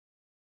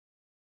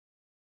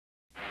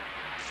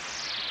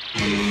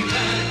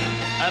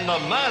And the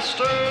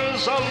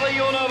masters of the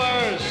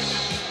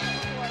universe.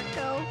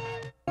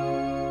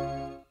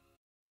 Orko.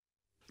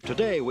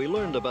 Today we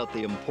learned about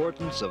the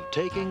importance of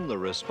taking the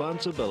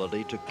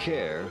responsibility to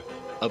care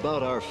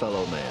about our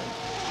fellow man.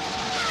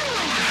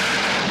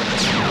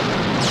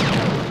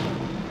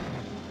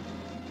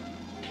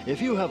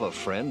 If you have a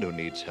friend who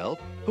needs help,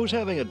 who's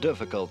having a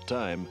difficult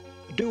time,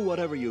 do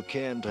whatever you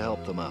can to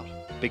help them out.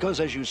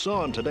 Because as you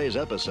saw in today's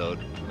episode,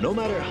 no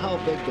matter how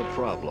big the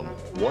problem,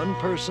 one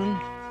person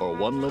or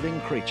one living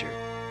creature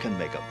can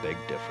make a big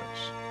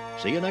difference.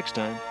 See you next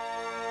time.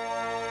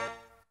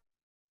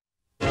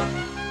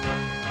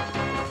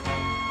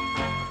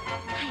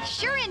 I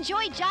sure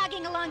enjoy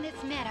jogging along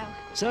this meadow.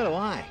 So do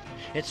I.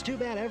 It's too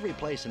bad every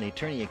place in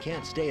Eternia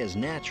can't stay as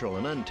natural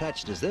and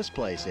untouched as this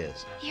place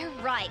is. You're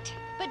right.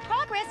 But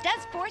progress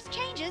does force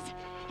changes.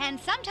 And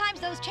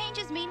sometimes those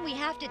changes mean we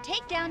have to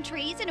take down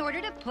trees in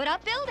order to put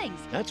up buildings.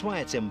 That's why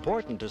it's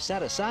important to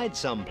set aside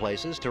some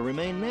places to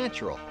remain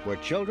natural, where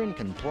children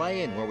can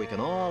play and where we can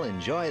all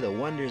enjoy the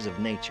wonders of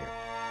nature.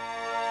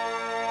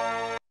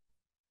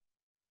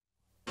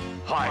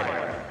 Hi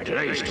there. In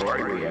today's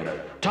story, we had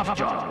a tough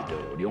job to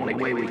do. The only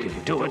way we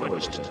could do it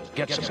was to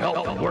get some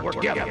help and work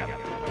together.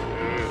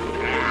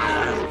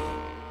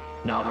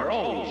 Now, there are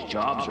always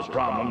jobs or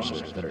problems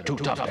that are too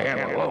tough to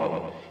handle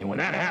alone. And when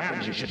that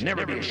happens, you should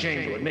never be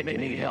ashamed to admit you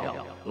need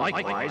help.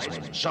 Likewise,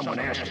 when someone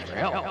asks you for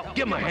help,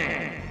 give them a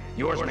hand.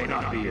 Yours may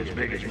not be as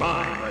big as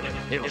mine, but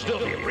it'll still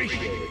be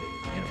appreciated.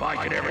 And if I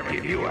could ever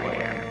give you a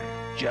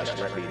hand, just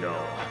let me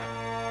know.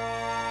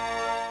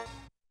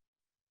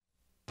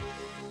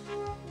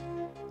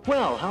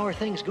 Well, how are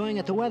things going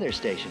at the weather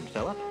station,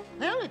 Philip?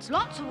 Well, it's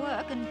lots of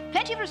work and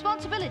plenty of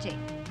responsibility.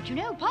 But you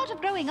know, part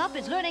of growing up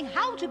is learning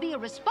how to be a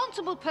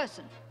responsible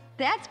person.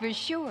 That's for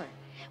sure.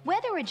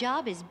 Whether a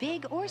job is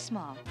big or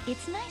small,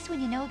 it's nice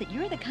when you know that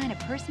you're the kind of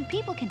person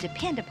people can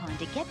depend upon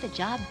to get the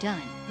job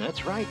done.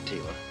 That's right,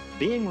 Teela.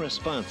 Being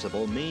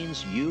responsible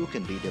means you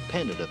can be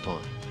depended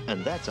upon.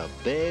 And that's a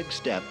big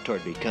step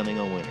toward becoming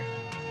a winner.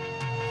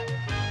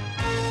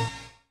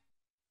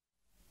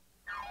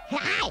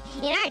 Hi!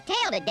 In our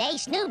tale today,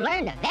 Snoop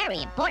learned a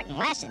very important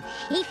lesson.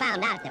 He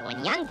found out that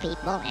when young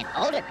people and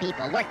older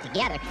people work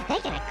together, they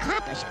can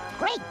accomplish a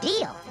great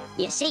deal.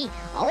 You see,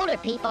 older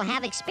people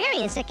have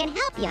experience that can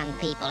help young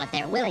people if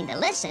they're willing to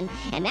listen,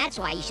 and that's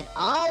why you should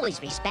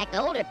always respect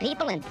older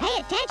people and pay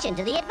attention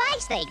to the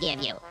advice they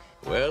give you.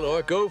 Well,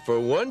 Orko, for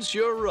once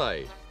you're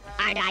right.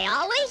 Aren't I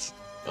always?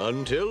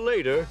 Until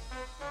later.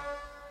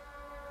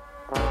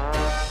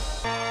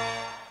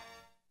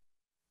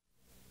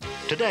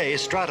 Today,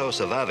 Stratos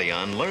of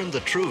Avion learned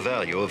the true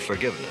value of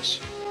forgiveness.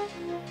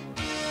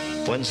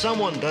 When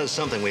someone does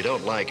something we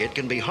don't like, it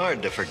can be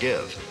hard to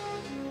forgive.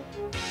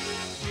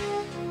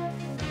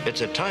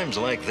 It's at times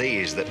like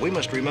these that we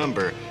must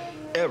remember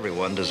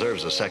everyone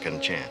deserves a second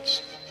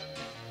chance.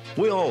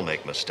 We all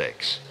make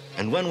mistakes,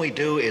 and when we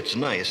do, it's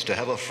nice to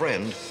have a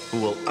friend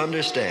who will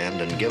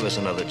understand and give us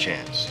another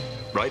chance.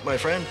 Right, my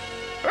friend?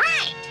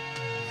 Right!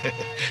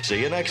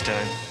 See you next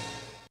time.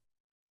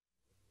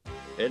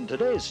 In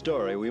today's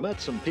story, we met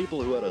some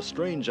people who had a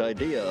strange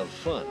idea of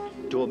fun.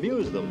 To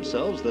amuse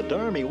themselves, the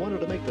Dharmi wanted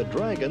to make the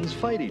dragons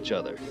fight each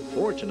other.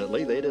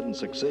 Fortunately, they didn't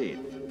succeed.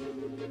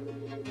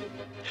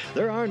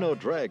 There are no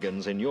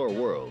dragons in your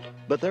world,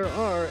 but there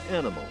are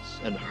animals,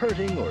 and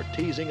hurting or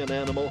teasing an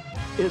animal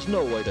is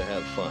no way to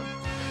have fun.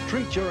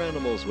 Treat your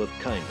animals with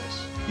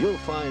kindness. You'll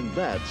find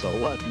that's a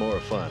lot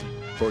more fun,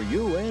 for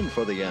you and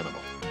for the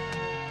animal.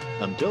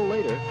 Until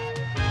later.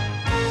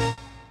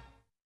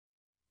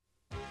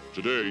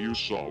 Today you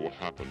saw what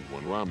happened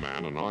when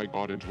Rahman and I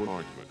got into an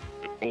argument.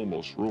 It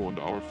almost ruined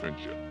our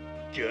friendship.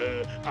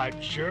 I'm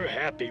sure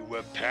happy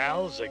we're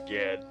pals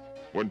again.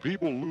 When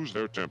people lose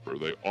their temper,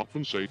 they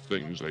often say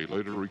things they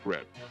later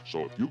regret.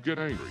 So if you get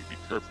angry, be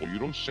careful you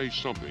don't say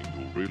something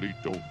you really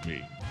don't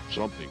mean.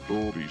 Something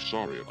you'll be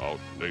sorry about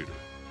later.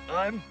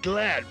 I'm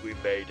glad we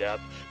made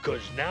up,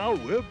 'cause now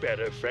we're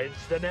better friends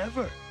than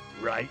ever.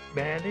 Right,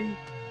 Manny?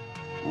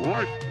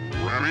 Right,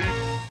 Remy?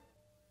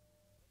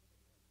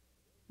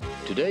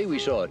 Today we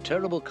saw a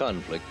terrible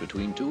conflict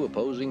between two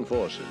opposing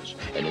forces,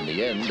 and in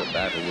the end, the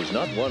battle was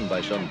not won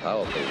by some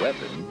powerful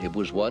weapon, it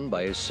was won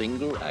by a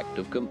single act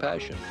of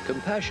compassion.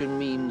 Compassion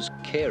means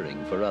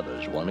caring for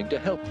others, wanting to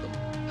help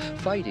them.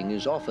 Fighting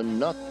is often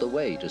not the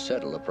way to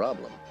settle a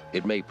problem.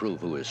 It may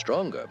prove who is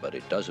stronger, but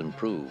it doesn't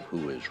prove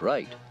who is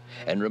right.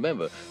 And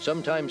remember,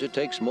 sometimes it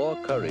takes more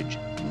courage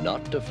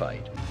not to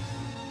fight.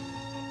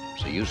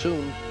 See you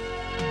soon.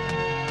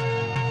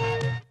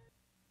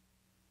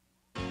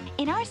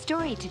 In our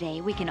story today,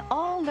 we can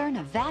all learn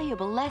a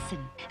valuable lesson.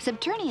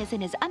 Subternius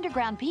and his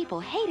underground people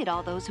hated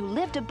all those who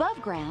lived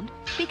above ground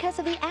because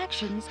of the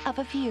actions of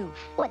a few.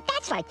 Well,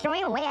 that's like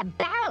throwing away a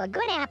barrel of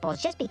good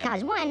apples just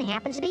because one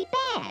happens to be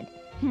bad.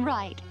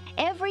 Right.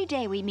 Every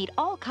day we meet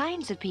all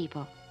kinds of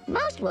people.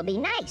 Most will be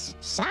nice.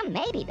 Some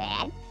may be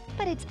bad.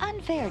 But it's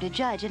unfair to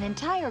judge an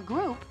entire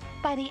group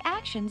by the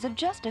actions of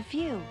just a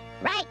few.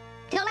 Right.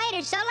 Till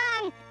later. So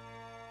long.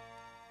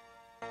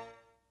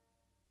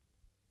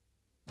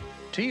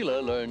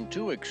 Teela learned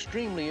two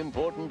extremely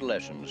important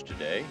lessons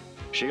today.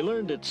 She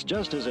learned it's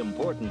just as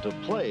important to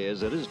play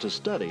as it is to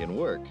study and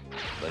work.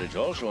 But it's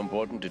also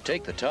important to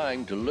take the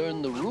time to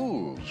learn the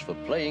rules for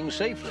playing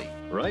safely.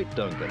 Right,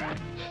 Duncan.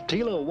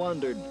 Teela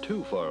wandered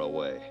too far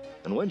away,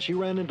 and when she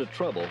ran into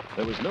trouble,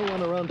 there was no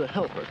one around to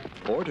help her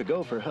or to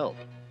go for help.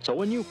 So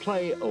when you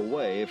play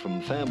away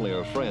from family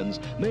or friends,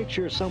 make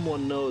sure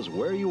someone knows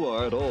where you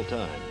are at all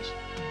times.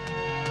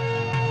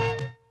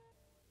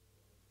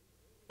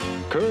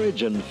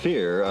 Courage and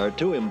fear are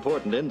two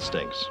important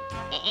instincts.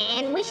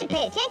 And we should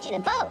pay attention to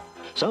both.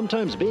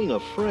 Sometimes being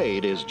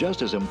afraid is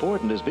just as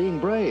important as being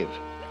brave.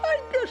 I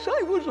guess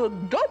I was a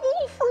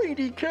double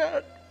fraidy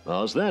cat.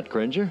 How's that,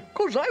 Cringer?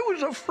 'Cause I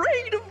was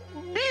afraid of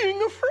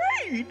being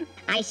afraid.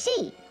 I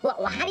see.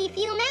 Well, how do you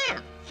feel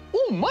now?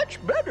 Oh, much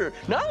better.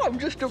 Now I'm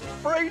just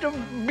afraid of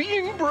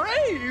being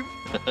brave.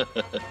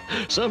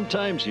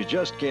 Sometimes you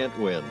just can't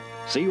win.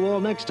 See you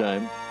all next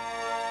time.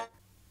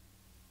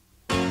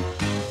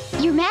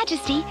 Your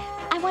Majesty,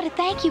 I want to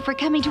thank you for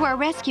coming to our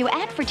rescue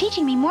and for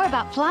teaching me more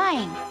about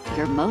flying.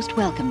 You're most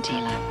welcome,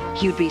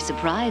 Teela. You'd be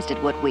surprised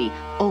at what we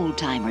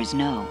old-timers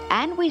know.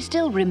 And we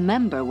still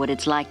remember what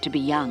it's like to be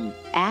young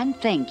and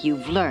think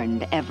you've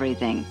learned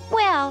everything.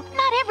 Well,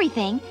 not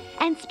everything.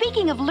 And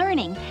speaking of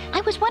learning,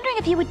 I was wondering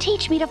if you would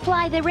teach me to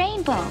fly the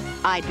rainbow.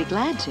 I'd be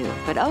glad to,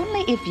 but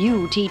only if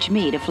you teach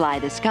me to fly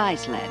the sky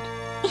sled.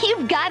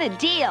 You've got a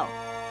deal.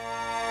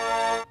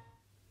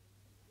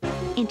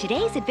 In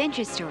today's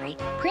adventure story,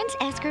 Prince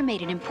Esker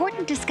made an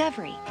important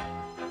discovery.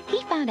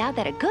 He found out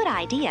that a good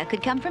idea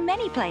could come from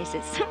many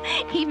places,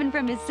 even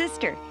from his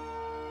sister.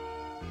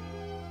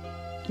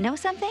 Know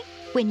something?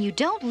 When you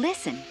don't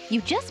listen,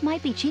 you just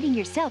might be cheating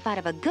yourself out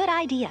of a good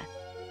idea.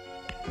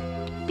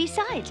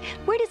 Besides,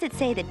 where does it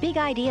say that big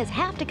ideas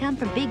have to come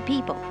from big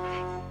people?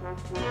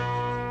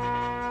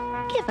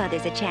 Give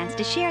others a chance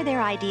to share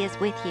their ideas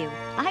with you.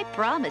 I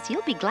promise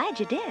you'll be glad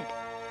you did.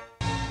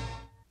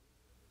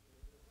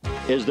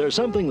 Is there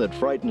something that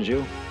frightens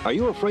you? Are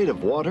you afraid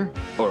of water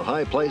or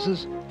high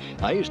places?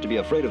 I used to be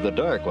afraid of the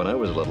dark when I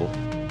was little.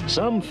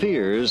 Some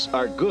fears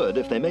are good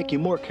if they make you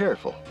more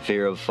careful.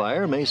 Fear of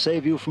fire may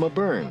save you from a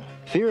burn.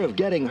 Fear of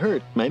getting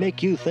hurt may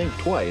make you think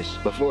twice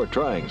before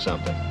trying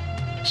something.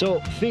 So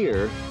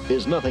fear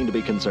is nothing to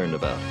be concerned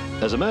about.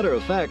 As a matter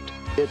of fact,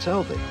 it's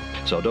healthy.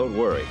 So don't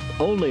worry.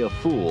 Only a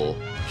fool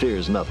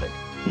fears nothing.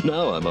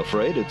 Now I'm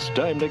afraid it's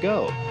time to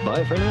go.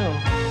 Bye for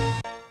now.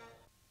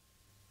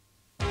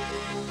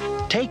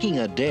 Taking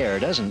a dare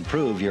doesn't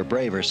prove you're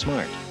brave or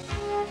smart.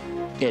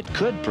 It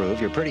could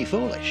prove you're pretty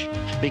foolish,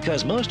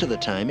 because most of the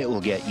time it will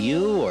get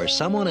you or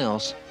someone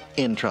else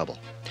in trouble.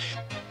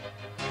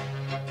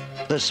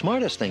 The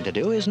smartest thing to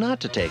do is not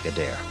to take a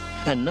dare,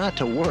 and not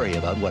to worry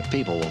about what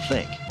people will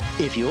think.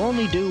 If you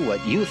only do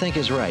what you think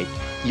is right,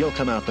 you'll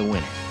come out the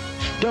winner.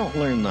 Don't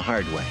learn the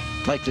hard way,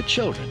 like the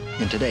children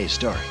in today's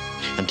story.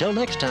 Until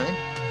next time,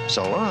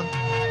 so long.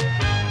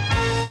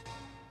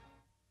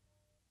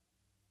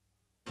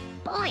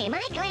 Boy, am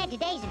I glad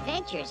today's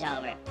adventure is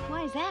over.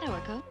 Why is that,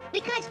 Orko?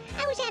 Because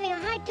I was having a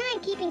hard time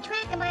keeping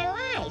track of my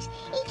lies.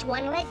 Each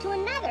one led to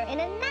another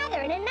and another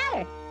and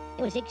another.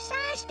 It was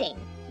exhausting.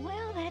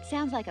 Well, that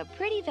sounds like a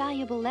pretty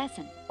valuable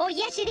lesson. Oh,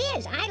 yes, it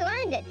is. I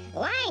learned that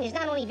lying is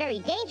not only very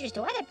dangerous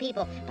to other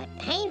people, but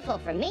painful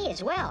for me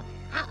as well.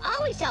 I'll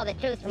always tell the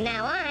truth from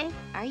now on.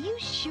 Are you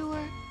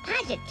sure?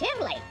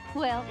 Positively.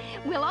 Well,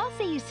 we'll all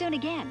see you soon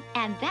again,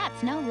 and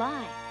that's no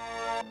lie.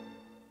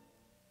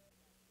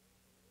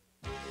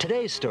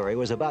 Today's story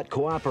was about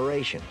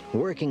cooperation,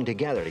 working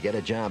together to get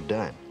a job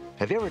done.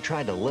 Have you ever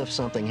tried to lift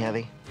something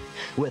heavy?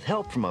 With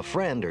help from a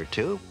friend or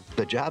two,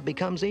 the job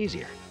becomes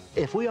easier.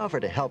 If we offer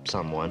to help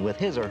someone with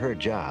his or her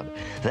job,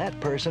 that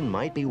person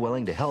might be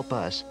willing to help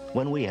us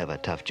when we have a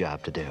tough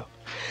job to do.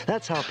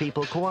 That's how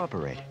people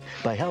cooperate,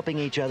 by helping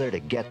each other to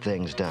get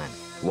things done.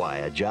 Why,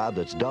 a job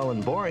that's dull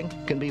and boring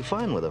can be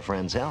fun with a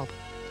friend's help.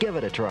 Give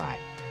it a try.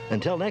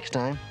 Until next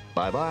time,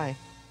 bye-bye.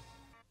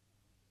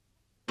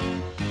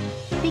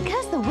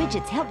 Because the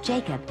widgets helped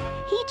Jacob,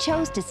 he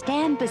chose to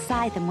stand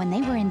beside them when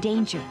they were in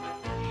danger.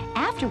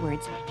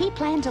 Afterwards, he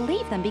planned to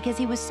leave them because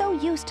he was so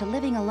used to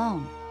living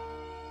alone.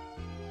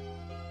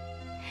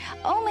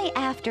 Only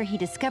after he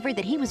discovered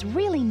that he was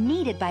really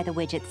needed by the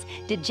widgets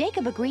did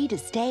Jacob agree to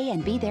stay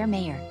and be their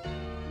mayor.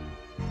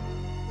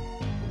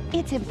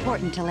 It's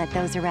important to let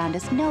those around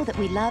us know that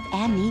we love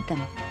and need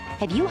them.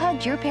 Have you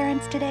hugged your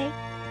parents today?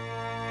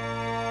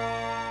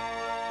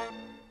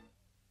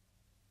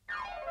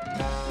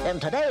 In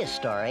today's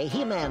story,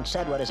 He-Man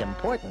said what is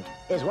important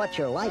is what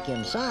you're like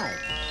inside.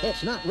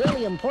 It's not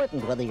really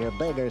important whether you're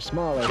big or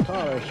small or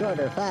tall or short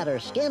or fat or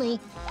skinny.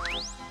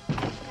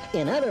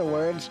 In other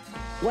words,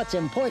 what's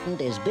important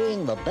is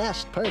being the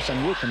best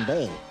person you can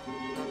be.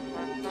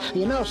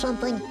 You know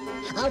something?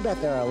 I'll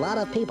bet there are a lot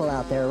of people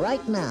out there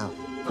right now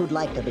who'd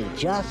like to be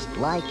just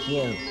like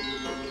you.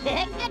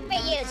 Good for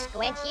you,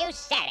 Squinch. You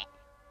said it.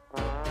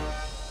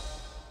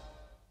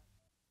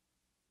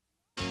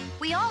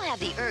 We all have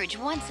the urge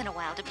once in a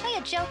while to play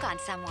a joke on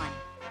someone.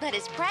 But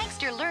as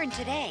Prankster learned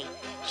today,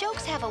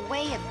 jokes have a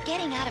way of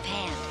getting out of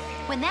hand.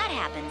 When that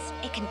happens,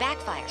 it can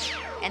backfire.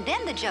 And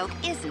then the joke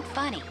isn't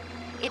funny.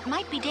 It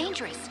might be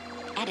dangerous,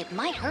 and it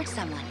might hurt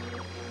someone.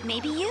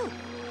 Maybe you.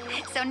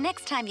 So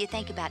next time you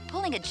think about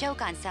pulling a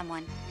joke on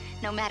someone,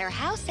 no matter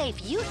how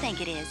safe you think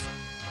it is,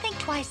 think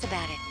twice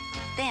about it.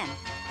 Then,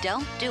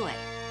 don't do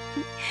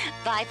it.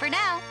 Bye for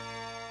now.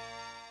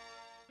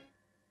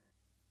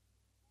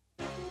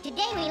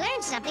 Today we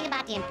learned something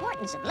about the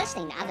importance of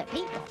listening to other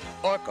people.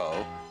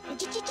 Orko.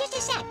 Just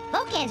a sec.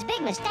 Bokan's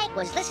big mistake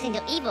was listening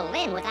to Evil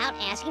Lynn without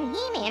asking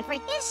He-Man for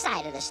his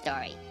side of the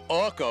story.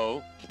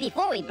 Orko.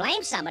 Before we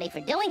blame somebody for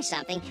doing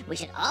something, we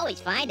should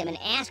always find him and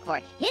ask for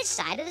his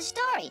side of the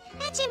story.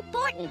 That's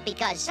important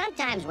because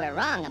sometimes we're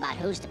wrong about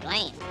who's to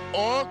blame.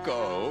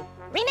 Orko.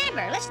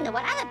 Remember, listen to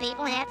what other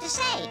people have to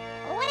say.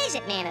 What is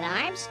it,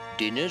 Man-at-Arms?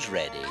 Dinner's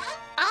ready.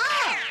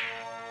 Oh!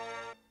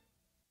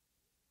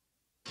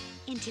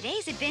 In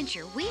today's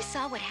adventure, we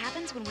saw what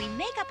happens when we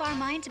make up our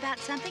minds about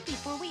something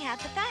before we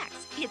have the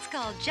facts. It's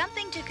called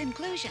jumping to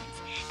conclusions,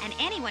 and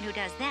anyone who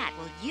does that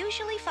will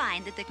usually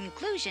find that the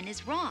conclusion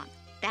is wrong.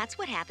 That's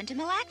what happened to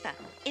Malactha.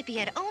 If he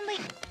had only...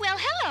 Well,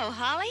 hello,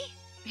 Holly.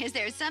 Is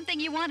there something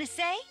you want to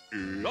say?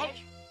 Yes.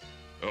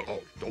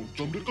 Don't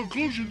jump to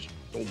conclusions.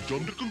 Don't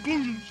jump to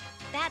conclusions.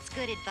 That's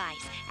good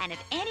advice, and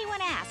if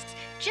anyone asks,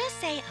 just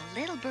say a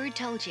little bird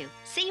told you.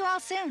 See you all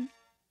soon.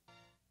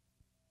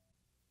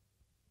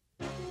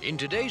 In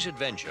today's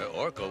adventure,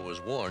 Orko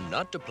was warned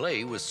not to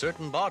play with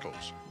certain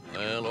bottles.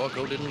 Well,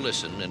 Orko didn't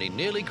listen, and he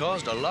nearly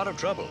caused a lot of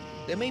trouble.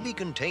 There may be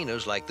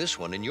containers like this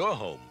one in your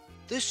home.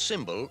 This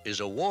symbol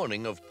is a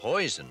warning of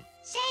poison.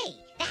 Say,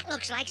 that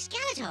looks like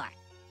Skeletor.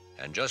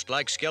 And just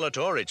like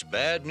Skeletor, it's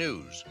bad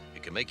news.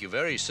 It can make you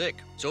very sick.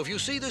 So if you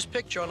see this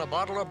picture on a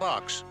bottle or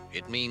box,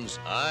 it means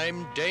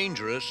I'm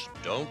dangerous,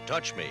 don't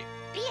touch me.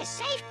 Be a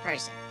safe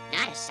person,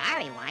 not a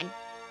sorry one.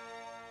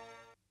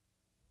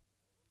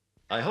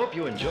 I hope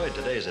you enjoyed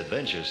today's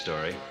adventure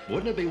story.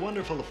 Wouldn't it be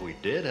wonderful if we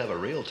did have a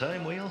real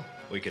time wheel?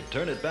 We could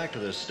turn it back to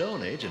the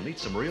Stone Age and meet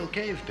some real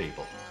cave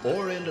people.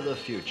 Or into the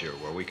future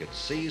where we could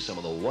see some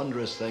of the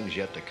wondrous things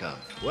yet to come.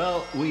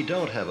 Well, we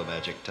don't have a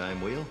magic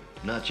time wheel.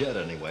 Not yet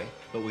anyway.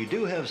 But we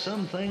do have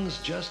some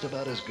things just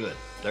about as good.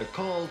 They're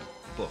called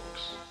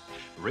books.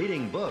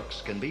 Reading books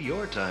can be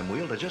your time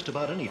wheel to just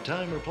about any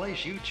time or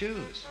place you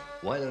choose.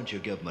 Why don't you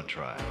give them a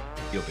try?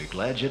 You'll be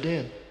glad you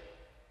did.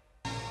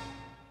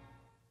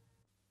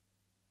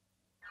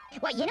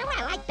 Well, you know what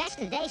I like best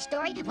in today's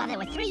story? Well, there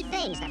were three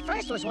things. The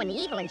first was when the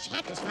evil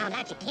enchanters found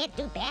out you can't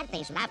do bad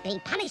things without being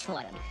punished for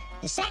them.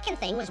 The second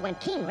thing was when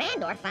King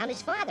Randor found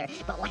his father.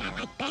 But what I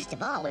liked best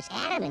of all was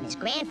Adam and his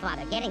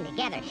grandfather getting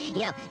together. You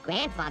know,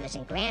 grandfathers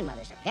and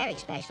grandmothers are very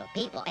special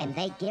people, and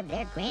they give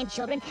their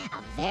grandchildren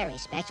a very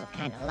special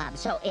kind of love.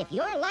 So if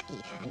you're lucky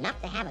enough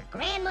to have a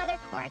grandmother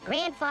or a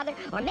grandfather,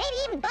 or maybe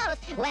even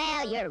both,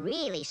 well, you're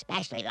really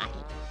specially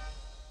lucky.